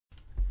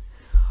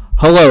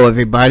Hello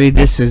everybody,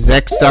 this is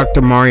X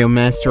Dr. Mario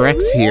Master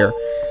X here.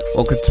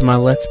 Welcome to my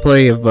Let's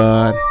Play of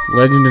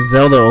Legend of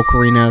Zelda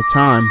Ocarina of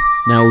Time.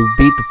 Now we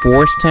beat the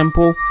Forest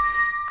Temple,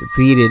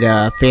 defeated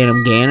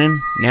Phantom Ganon.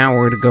 Now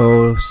we're gonna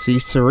go see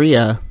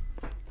Saria,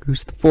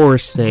 who's the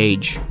Forest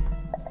Sage.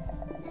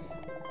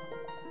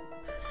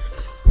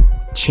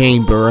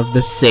 Chamber of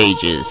the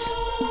Sages.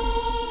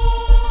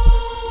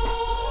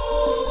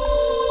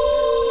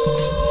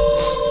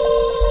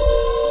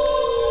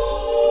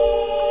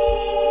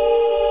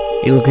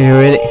 Hey,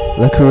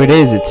 look who it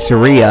is, it's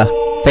Saria.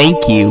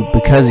 Thank you,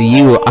 because of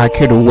you, I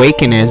could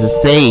awaken as a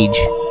sage.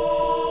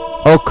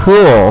 Oh,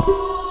 cool.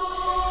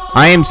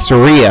 I am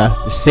Saria,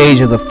 the sage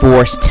of the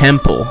Forest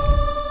Temple.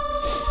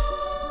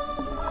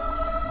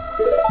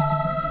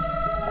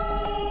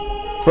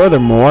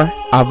 Furthermore,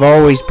 I've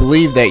always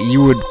believed that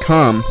you would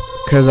come,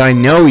 because I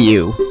know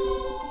you.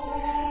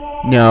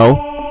 No,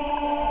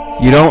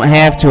 you don't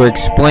have to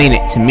explain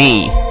it to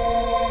me.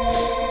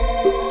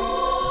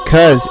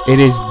 Because it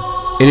is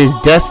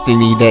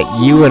destiny that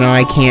you and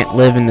I can't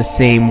live in the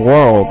same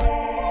world.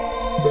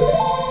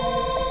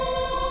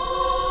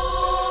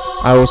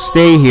 I will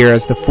stay here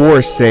as the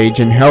Forest Sage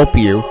and help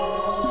you.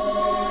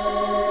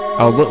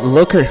 Oh,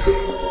 look at...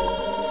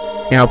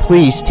 Now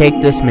please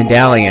take this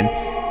medallion.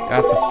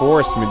 Got the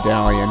Forest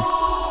Medallion.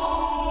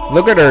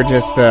 Look at her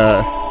just,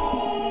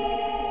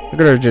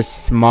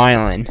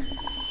 smiling. Look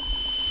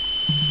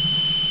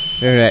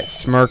at that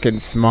smirking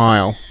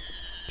smile.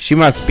 She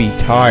must be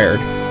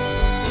tired.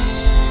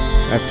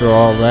 After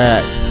all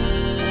that.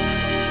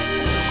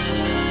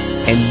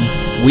 And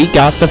we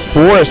got the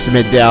Forest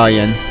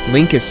Medallion.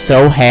 Link is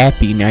so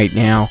happy right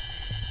now.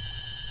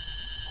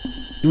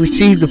 You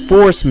received the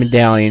Forest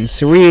Medallion.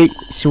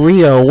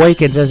 Saria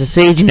awakens as a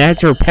sage and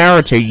adds her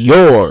power to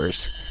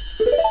yours.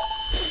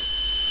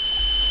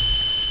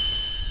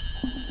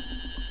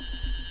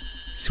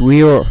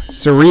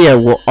 Saria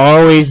will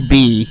always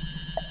be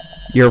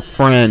your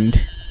friend.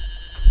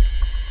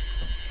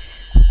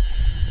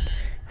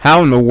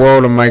 How in the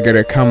world am I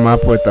gonna come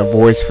up with a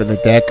voice for the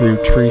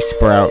Deku tree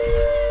sprout? I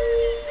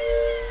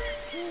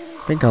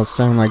think I'll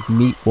sound like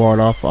Meatwad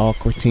off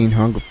Aqua Teen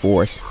Hunger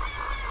Force.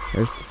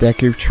 There's the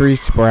Deku tree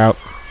sprout.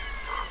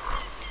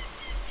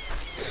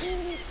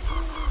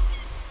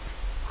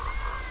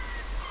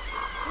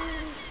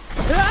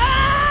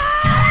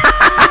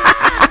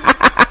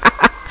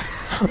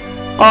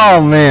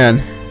 Oh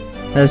man,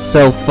 that's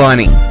so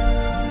funny.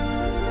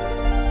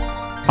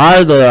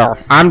 Hi there,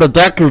 I'm the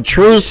Deku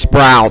tree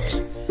sprout.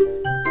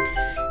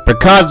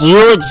 Because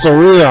you and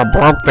Saria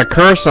broke the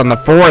curse on the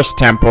Forest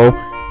Temple,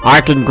 I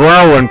can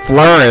grow and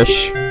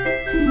flourish.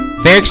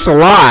 Thanks a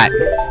lot.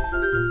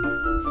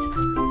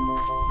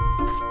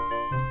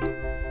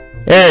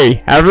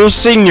 Hey, have you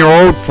seen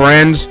your old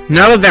friends?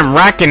 None of them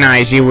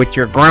recognize you with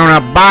your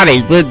grown-up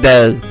body, did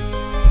they?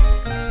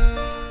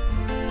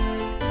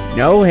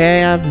 No, I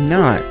have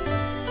not.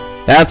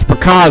 That's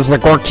because the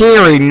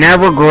Kokiri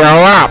never grow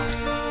up.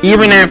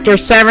 Even after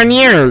 7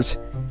 years.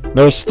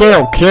 They're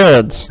still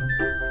kids.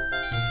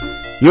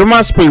 You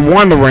must be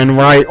wondering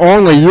why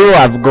only you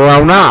have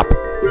grown up.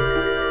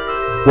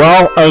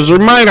 Well, as you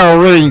might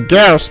already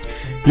guessed,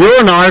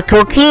 you're not a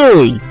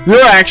Kokiri.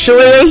 You're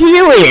actually a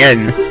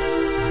Hylian.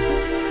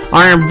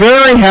 I am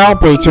very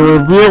happy to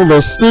reveal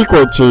this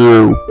secret to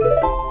you.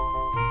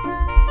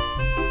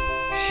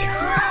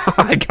 Oh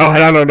my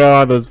god, I don't know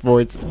how this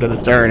voice is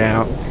gonna turn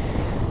out.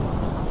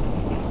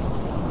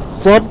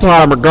 Some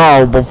time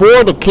ago,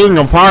 before the King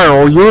of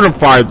Hyrule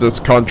unified this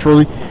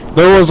country,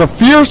 there was a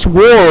fierce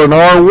war in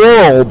our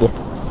world.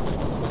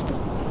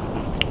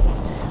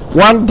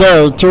 One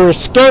day, to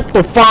escape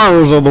the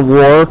fires of the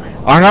war,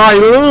 a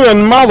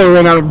Hylian mother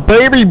and a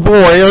baby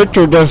boy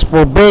entered this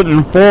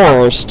forbidden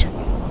forest.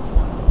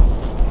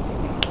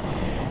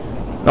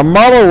 The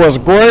mother was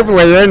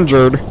gravely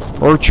injured.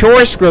 Her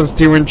choice was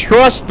to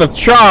entrust the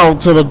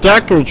child to the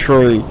Deku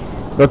tree,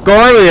 the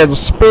guardian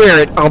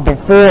spirit of the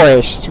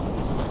forest.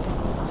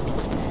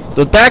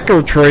 The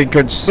Deku tree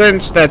could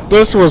sense that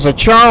this was a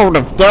child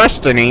of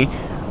destiny,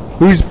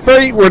 whose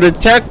fate would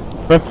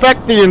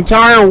affect the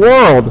entire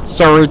world,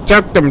 so he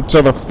took them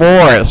to the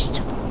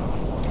forest.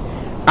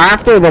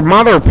 After the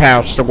mother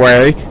passed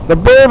away, the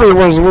baby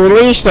was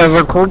released as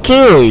a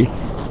Kokiri,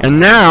 and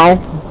now,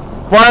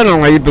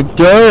 finally, the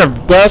day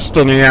of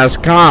destiny has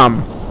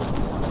come.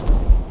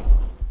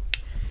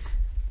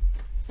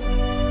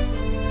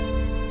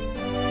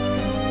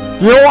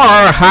 You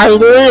are a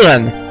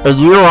Hylian, and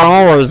you are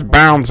always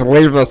bound to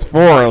leave this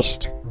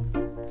forest.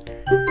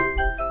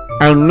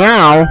 And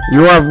now,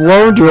 you have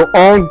learned your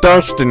own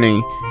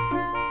destiny.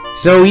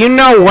 So you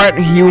know what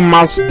you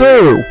must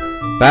do.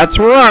 That's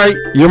right,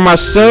 you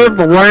must save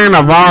the land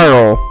of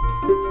Hyrule.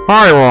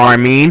 Hyrule, I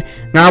mean.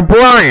 Now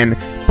Brian,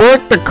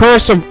 break the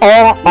curse on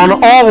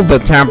all the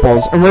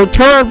temples, and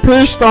return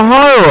peace to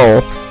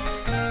Hyrule.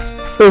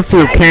 If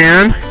you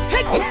can.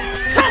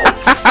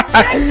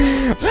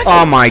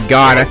 Oh my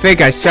god, I think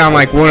I sound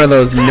like one of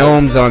those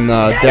gnomes on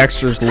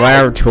Dexter's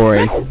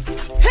Laboratory.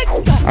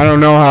 I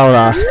don't know how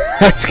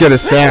that's gonna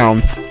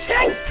sound.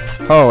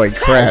 Holy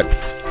crap.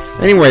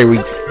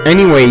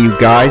 Anyway, you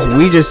guys,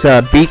 we just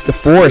beat the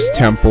forest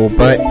temple,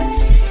 but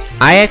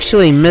I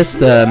actually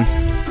missed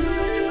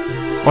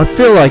I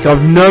feel like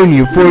I've known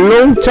you for a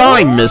long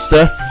time,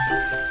 mister.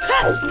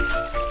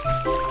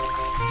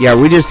 Yeah,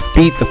 we just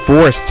beat the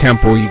forest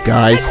temple, you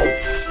guys.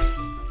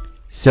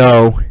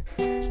 So,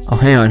 oh,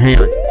 hang on.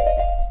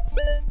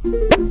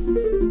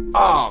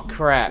 Oh,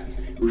 crap.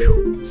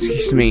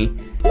 Excuse me.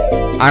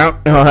 I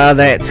don't know how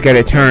that's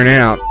gonna turn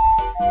out.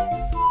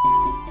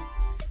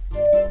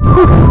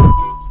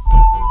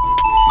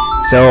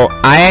 So,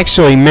 I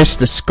actually missed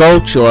the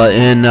Skulltula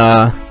in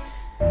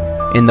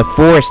the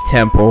forest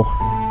temple.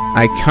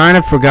 I kind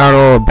of forgot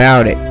all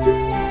about it.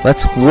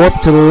 Let's warp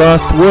to the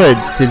Lost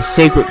Woods, to the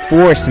Sacred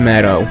Forest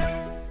Meadow.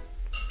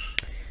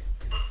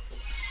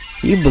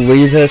 You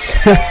believe this?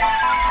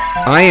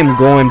 I am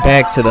going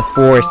back to the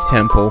Forest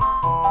Temple.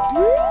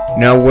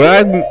 Now,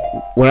 what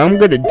I'm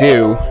gonna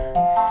do,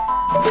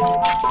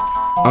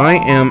 I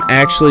am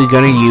actually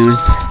gonna use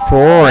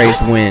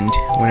Ferore's Wind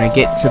when I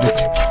get to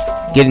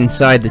get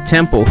inside the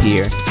temple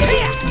here.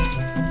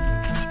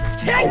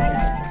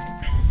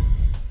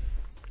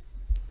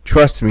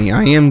 Trust me,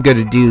 I am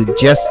gonna do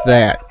just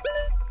that.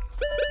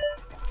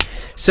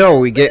 So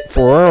we get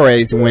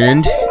Ferore's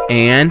Wind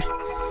and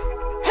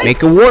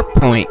make a warp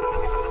point.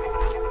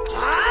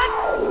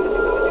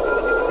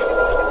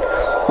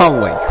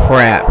 Holy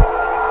crap.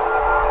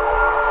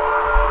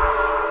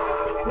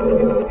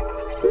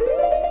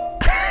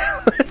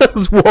 Look at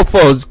those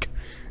wolfos.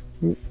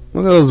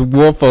 Look at those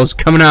wolfos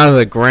coming out of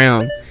the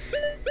ground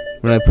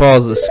when I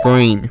pause the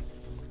screen.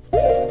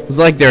 It's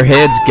like their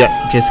heads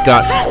just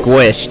got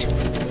squished.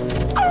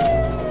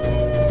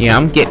 Yeah,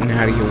 I'm getting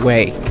out of your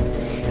way.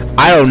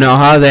 I don't know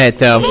how that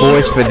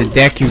voice for the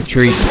Deku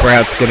tree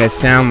sprout's gonna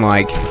sound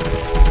like.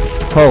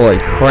 Holy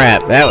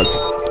crap, that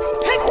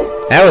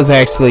was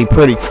actually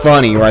pretty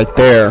funny right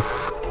there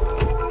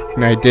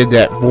when I did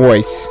that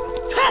voice.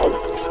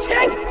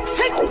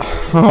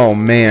 Oh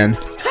man.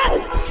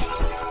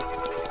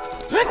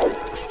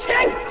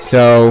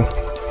 So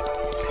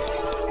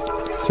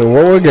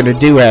what we're gonna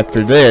do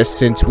after this,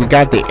 since we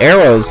got the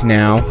arrows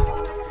now,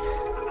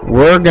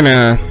 we're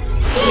gonna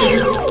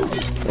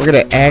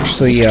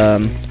actually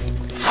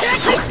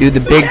do the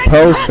Big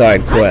Poe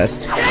side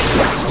quest.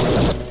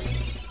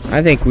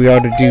 I think we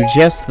ought to do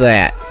just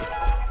that.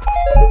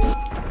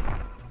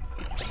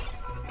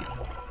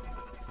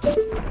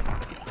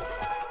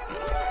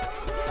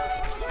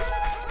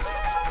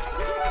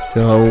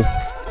 So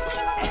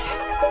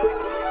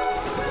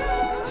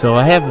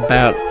I have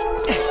about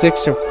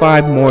 6 or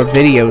 5 more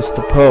videos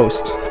to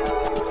post.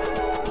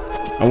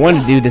 I want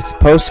to do this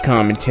post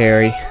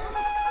commentary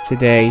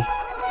today.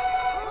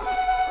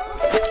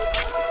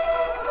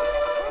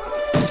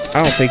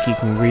 I don't think you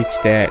can reach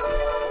that.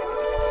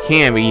 You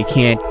can, but you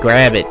can't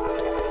grab it.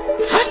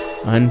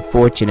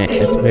 Unfortunate.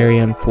 That's very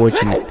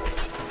unfortunate.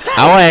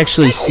 I'll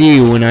actually see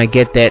you when I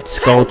get that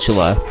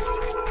Skulltula.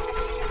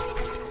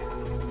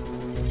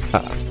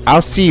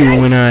 I'll see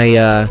you when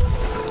I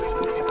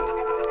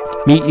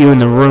meet you in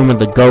the room of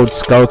the gold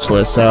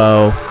Skulltula,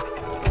 so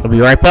I'll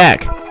be right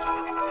back.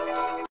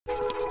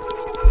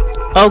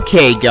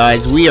 Okay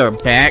guys, we are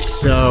back,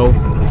 so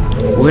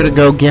we're gonna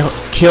go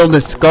kill the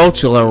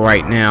Skulltula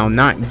right now.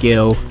 Not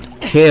kill.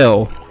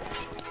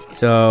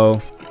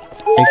 So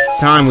it's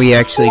time we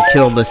actually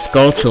kill the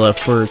Skulltula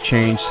for a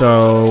change,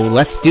 so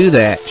let's do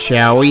that,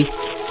 shall we?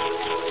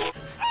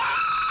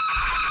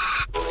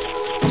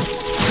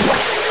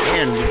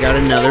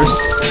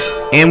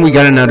 And we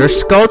got another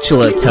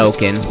Skulltula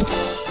token.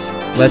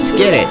 Let's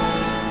get it.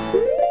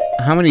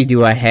 How many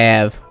do I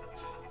have?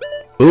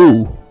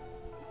 Ooh.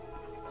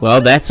 Well,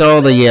 that's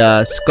all the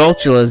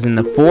Skulltulas in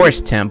the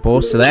Forest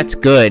Temple, so that's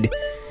good.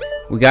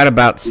 We got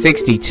about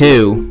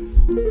 62.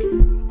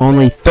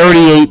 Only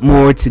 38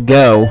 more to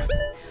go.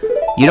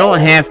 You don't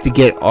have to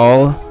get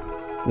all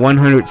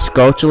 100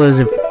 Skulltulas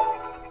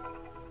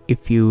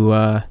if you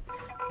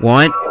want,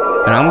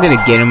 but I'm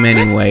gonna get them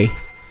anyway.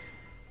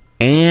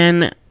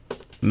 And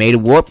made a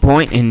warp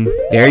point, and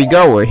there you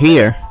go, we're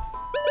here.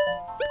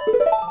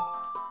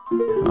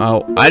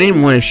 Oh, I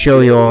didn't want to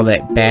show you all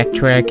that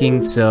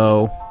backtracking,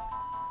 so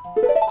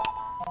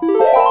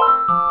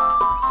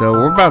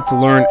we're about to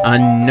learn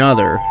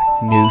another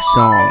new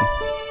song.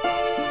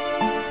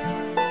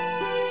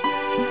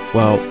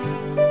 Well,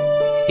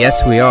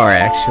 yes we are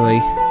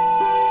actually.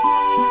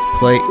 Let's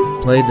play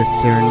the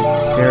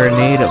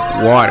Serenade of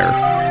Water.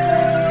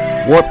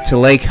 Warp to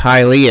Lake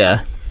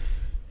Hyrule.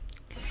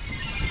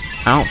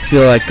 I don't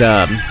feel like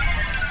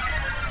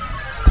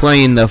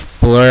playing the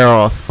Blur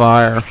of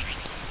Fire.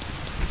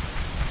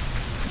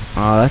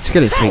 Oh, that's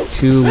gonna take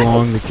too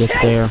long to get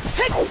there.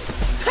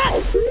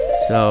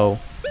 So,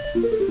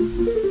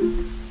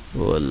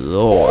 oh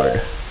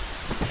Lord.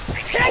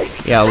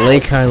 Yeah,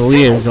 Lake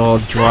Hyrule is all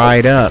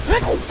dried up.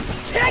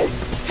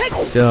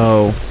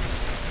 So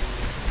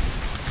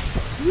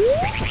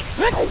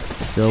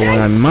what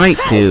I might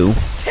do,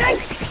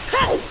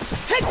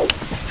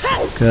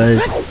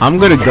 because I'm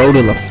gonna go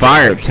to the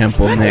Fire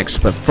Temple next,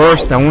 but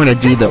first I want to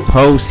do the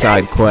Poe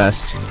side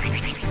quest.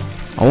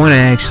 I want to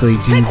actually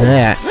do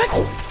that.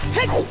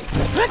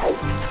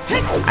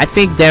 I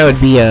think that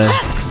would be a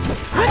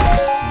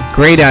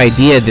great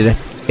idea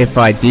if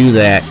I do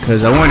that,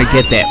 because I want to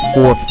get that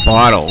 4th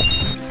bottle.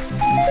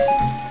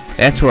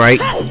 That's right.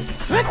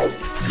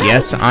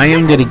 Yes, I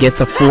am going to get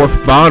the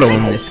 4th bottle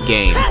in this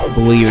game,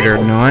 believe it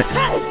or not.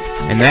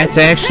 And that's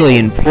actually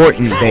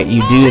important that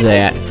you do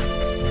that.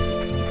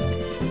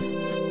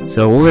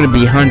 So we're going to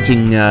be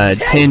hunting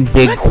 10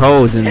 big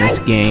Poes in this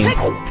game.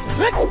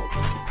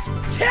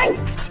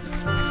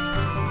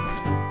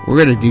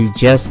 We're going to do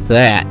just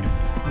that.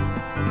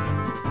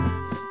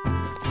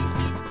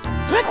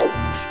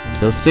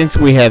 So since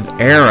we have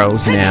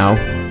arrows now,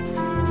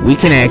 we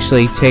can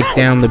actually take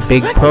down the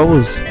big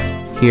Poes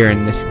here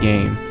in this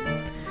game.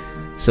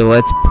 So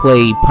let's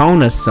play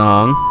Pona's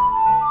song.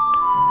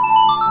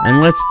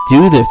 And let's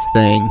do this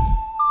thing.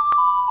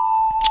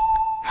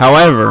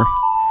 However,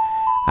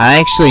 I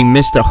actually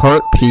missed a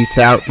heart piece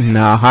out in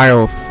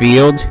Hyrule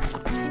Field.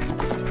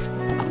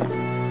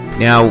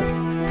 Now,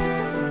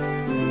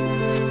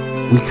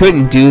 we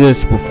couldn't do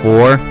this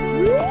before,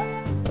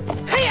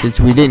 since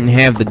we didn't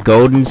have the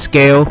golden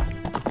scale.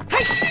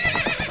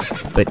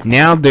 But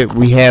now that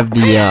we have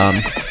the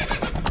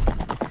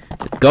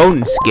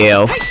golden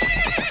scale,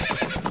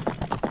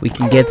 we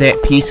can get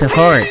that piece of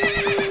heart.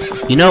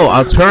 You know,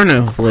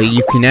 alternatively,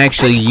 you can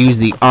actually use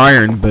the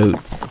iron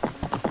boots.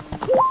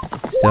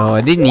 So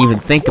I didn't even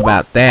think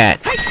about that.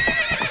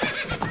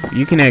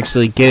 You can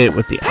actually get it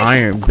with the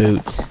iron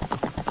boots.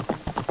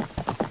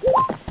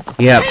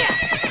 Yep,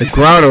 the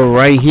grotto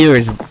right here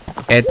is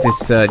at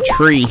this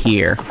tree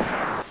here.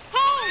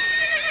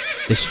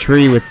 This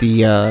tree with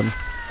the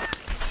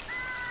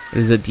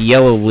is it the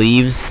yellow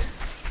leaves?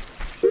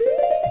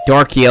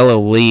 Dark yellow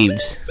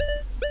leaves.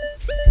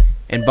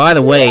 And by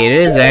the way, it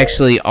is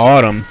actually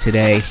autumn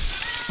today.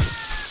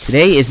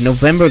 Today is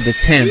November the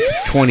 10th,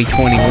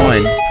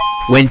 2021.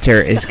 Winter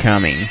is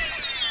coming.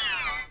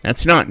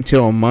 That's not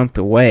until a month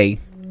away.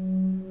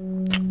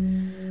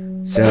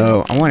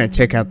 So, I want to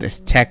check out this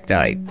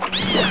Tektite.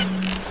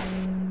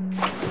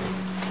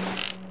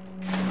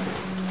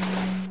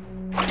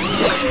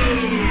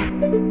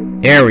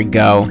 There we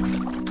go.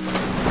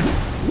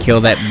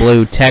 Kill that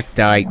blue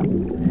Tektite.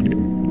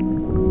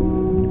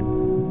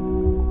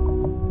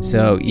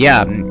 So,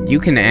 yeah, you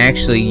can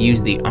actually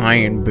use the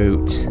iron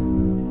boots.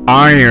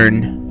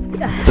 Iron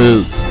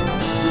boots.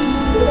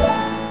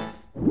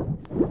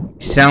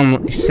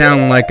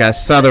 Sound like a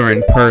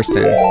southern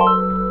person.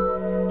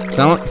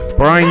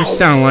 Brian, you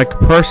sound like a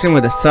person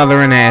with a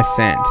southern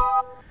accent.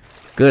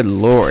 Good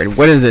lord.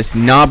 What is this,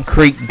 Knob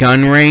Creek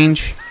gun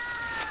range?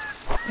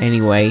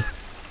 Anyway.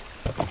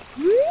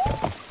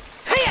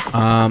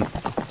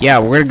 Yeah,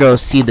 we're gonna go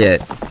see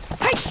that.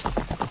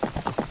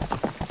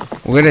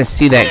 We're gonna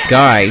see that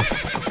guy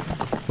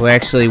who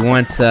actually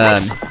wants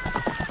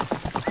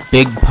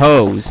big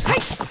Poes.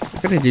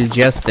 We're gonna do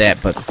just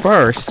that, but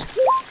first,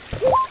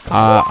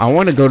 I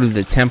want to go to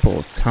the Temple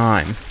of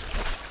Time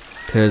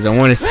because I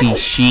want to see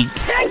Sheik,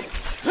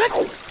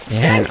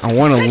 and I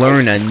want to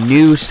learn a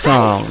new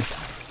song.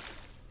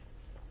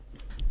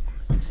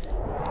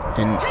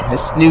 And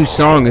this new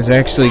song is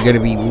actually going to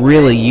be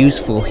really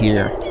useful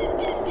here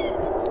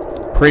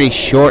pretty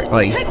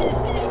shortly.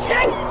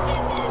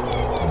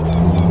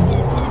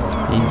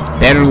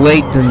 Better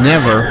late than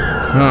never,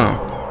 huh?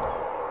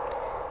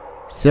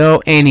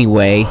 So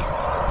anyway,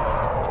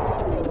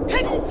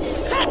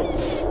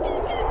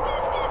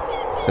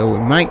 so we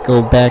might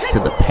go back to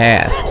the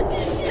past,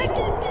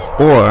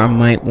 or I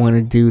might want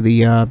to do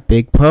the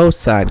Big Poe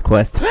side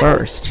quest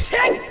first.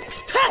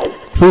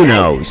 Who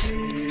knows?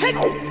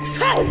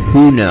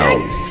 Who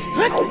knows?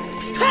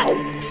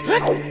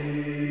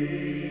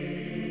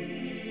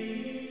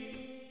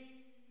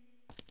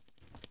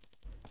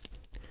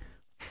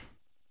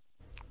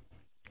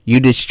 You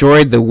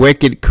destroyed the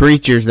wicked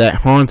creatures that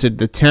haunted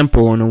the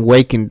temple and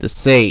awakened the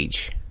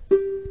sage.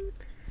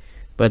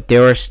 But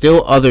there are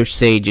still other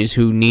sages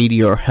who need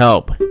your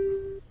help.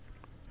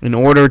 In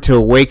order to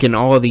awaken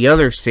all the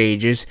other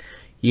sages,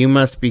 you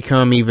must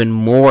become even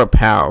more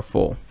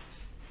powerful.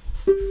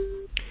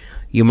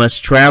 You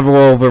must travel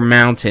over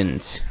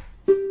mountains,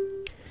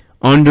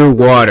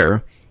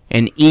 underwater,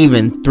 and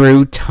even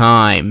through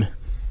time.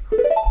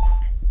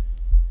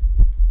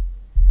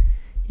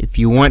 If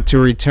you want to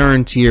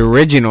return to your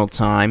original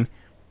time,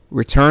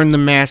 return the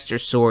Master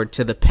Sword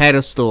to the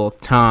pedestal of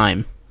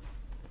time.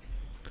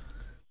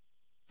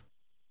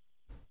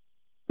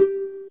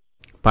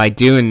 By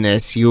doing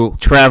this, you'll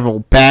travel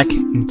back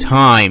in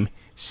time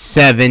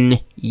 7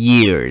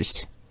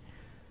 years.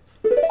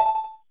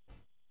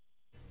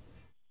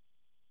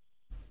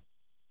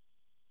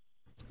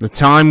 The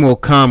time will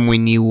come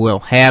when you will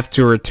have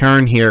to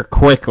return here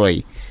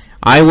quickly.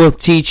 I will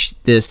teach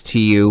this to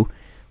you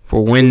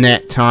for when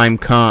that time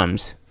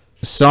comes.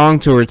 The song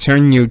to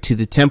return you to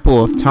the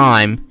Temple of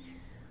Time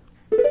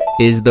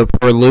is the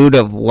Prelude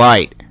of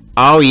Light.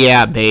 Oh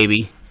yeah,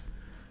 baby.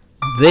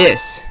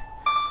 This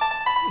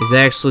is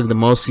actually the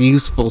most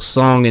useful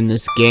song in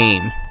this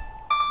game.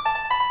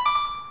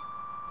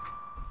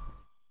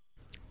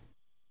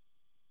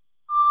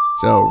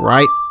 So,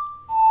 right,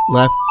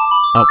 left,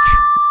 up.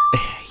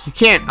 You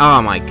can't,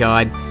 oh my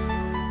god.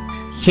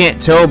 You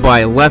can't tell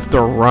by left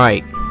or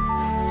right.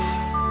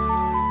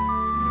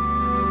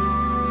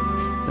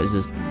 This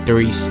is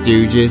Three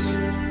Stooges.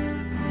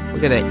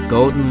 Look at that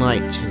golden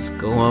light just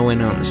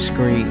glowing on the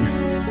screen.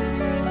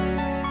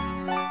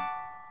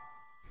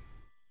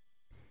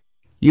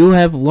 You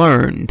have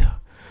learned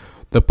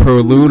the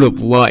Prelude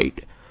of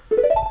Light.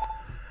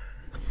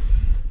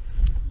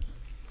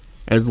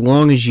 As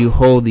long as you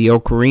hold the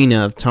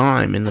Ocarina of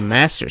Time and the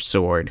Master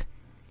Sword,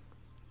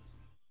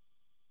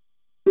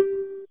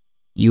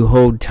 you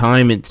hold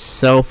time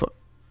itself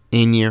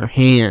in your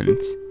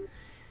hands.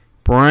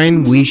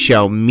 Brian, we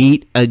shall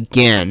meet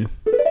again.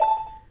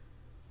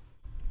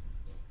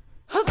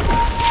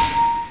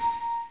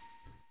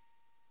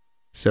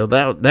 So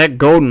that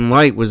golden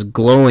light was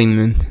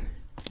glowing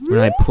when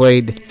I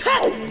played,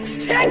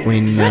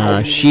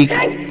 when Sheik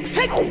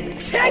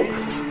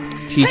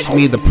teach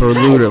me the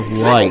Prelude of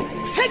Light.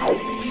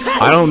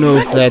 I don't know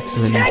if that's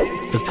a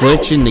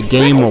glitch in the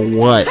game or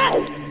what.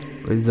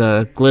 It's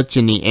a glitch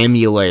in the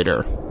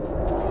emulator.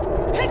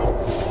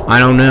 I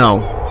don't know.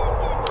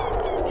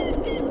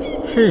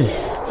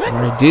 What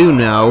I do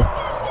know,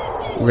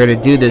 we're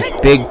gonna do this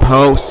Big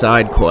Po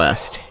side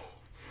quest.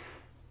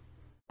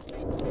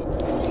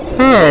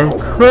 Oh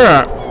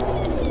crap!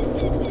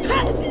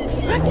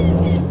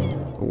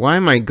 Why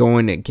am I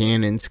going to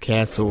Ganon's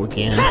castle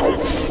again?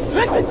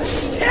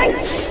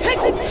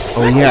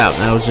 Oh yeah,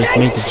 I was just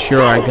making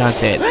sure I got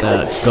that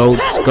gold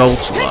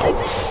Skulltula.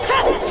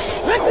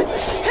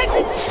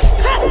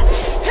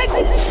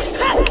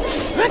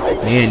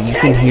 Man, you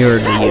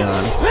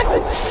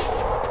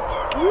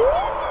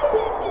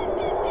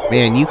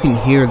can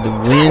hear the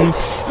wind,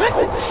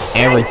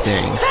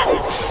 everything.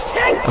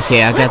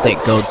 Okay, I got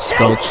that gold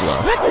Skulltula.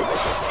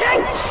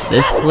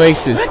 This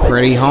place is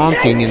pretty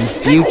haunting in the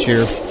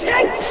future.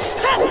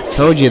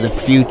 Told you the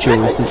future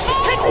was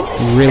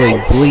really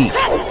bleak.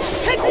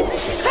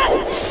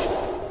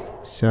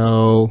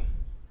 So,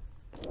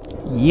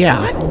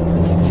 yeah.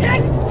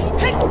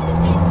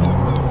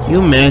 Can you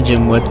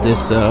imagine what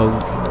this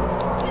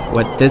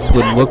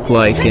would look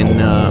like in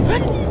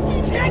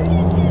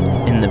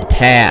the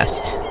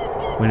past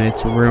when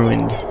it's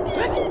ruined,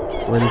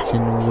 when it's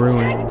in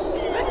ruins?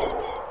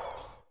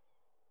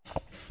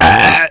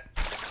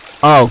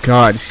 Oh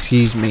God,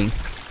 excuse me.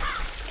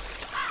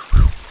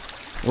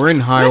 We're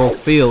in Hyrule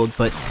Field,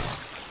 but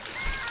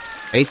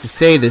I hate to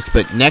say this,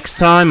 but next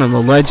time on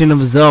The Legend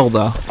of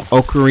Zelda,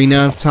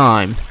 Ocarina of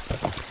Time,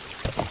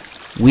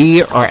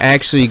 we are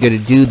actually going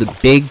to do the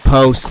Big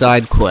Po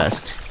side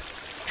quest.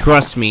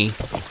 Trust me.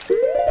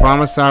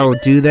 Promise I will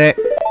do that,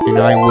 and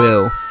I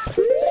will.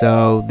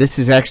 So, this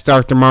is X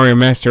Dr. Mario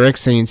Master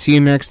X saying see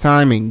you next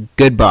time, and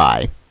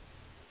goodbye.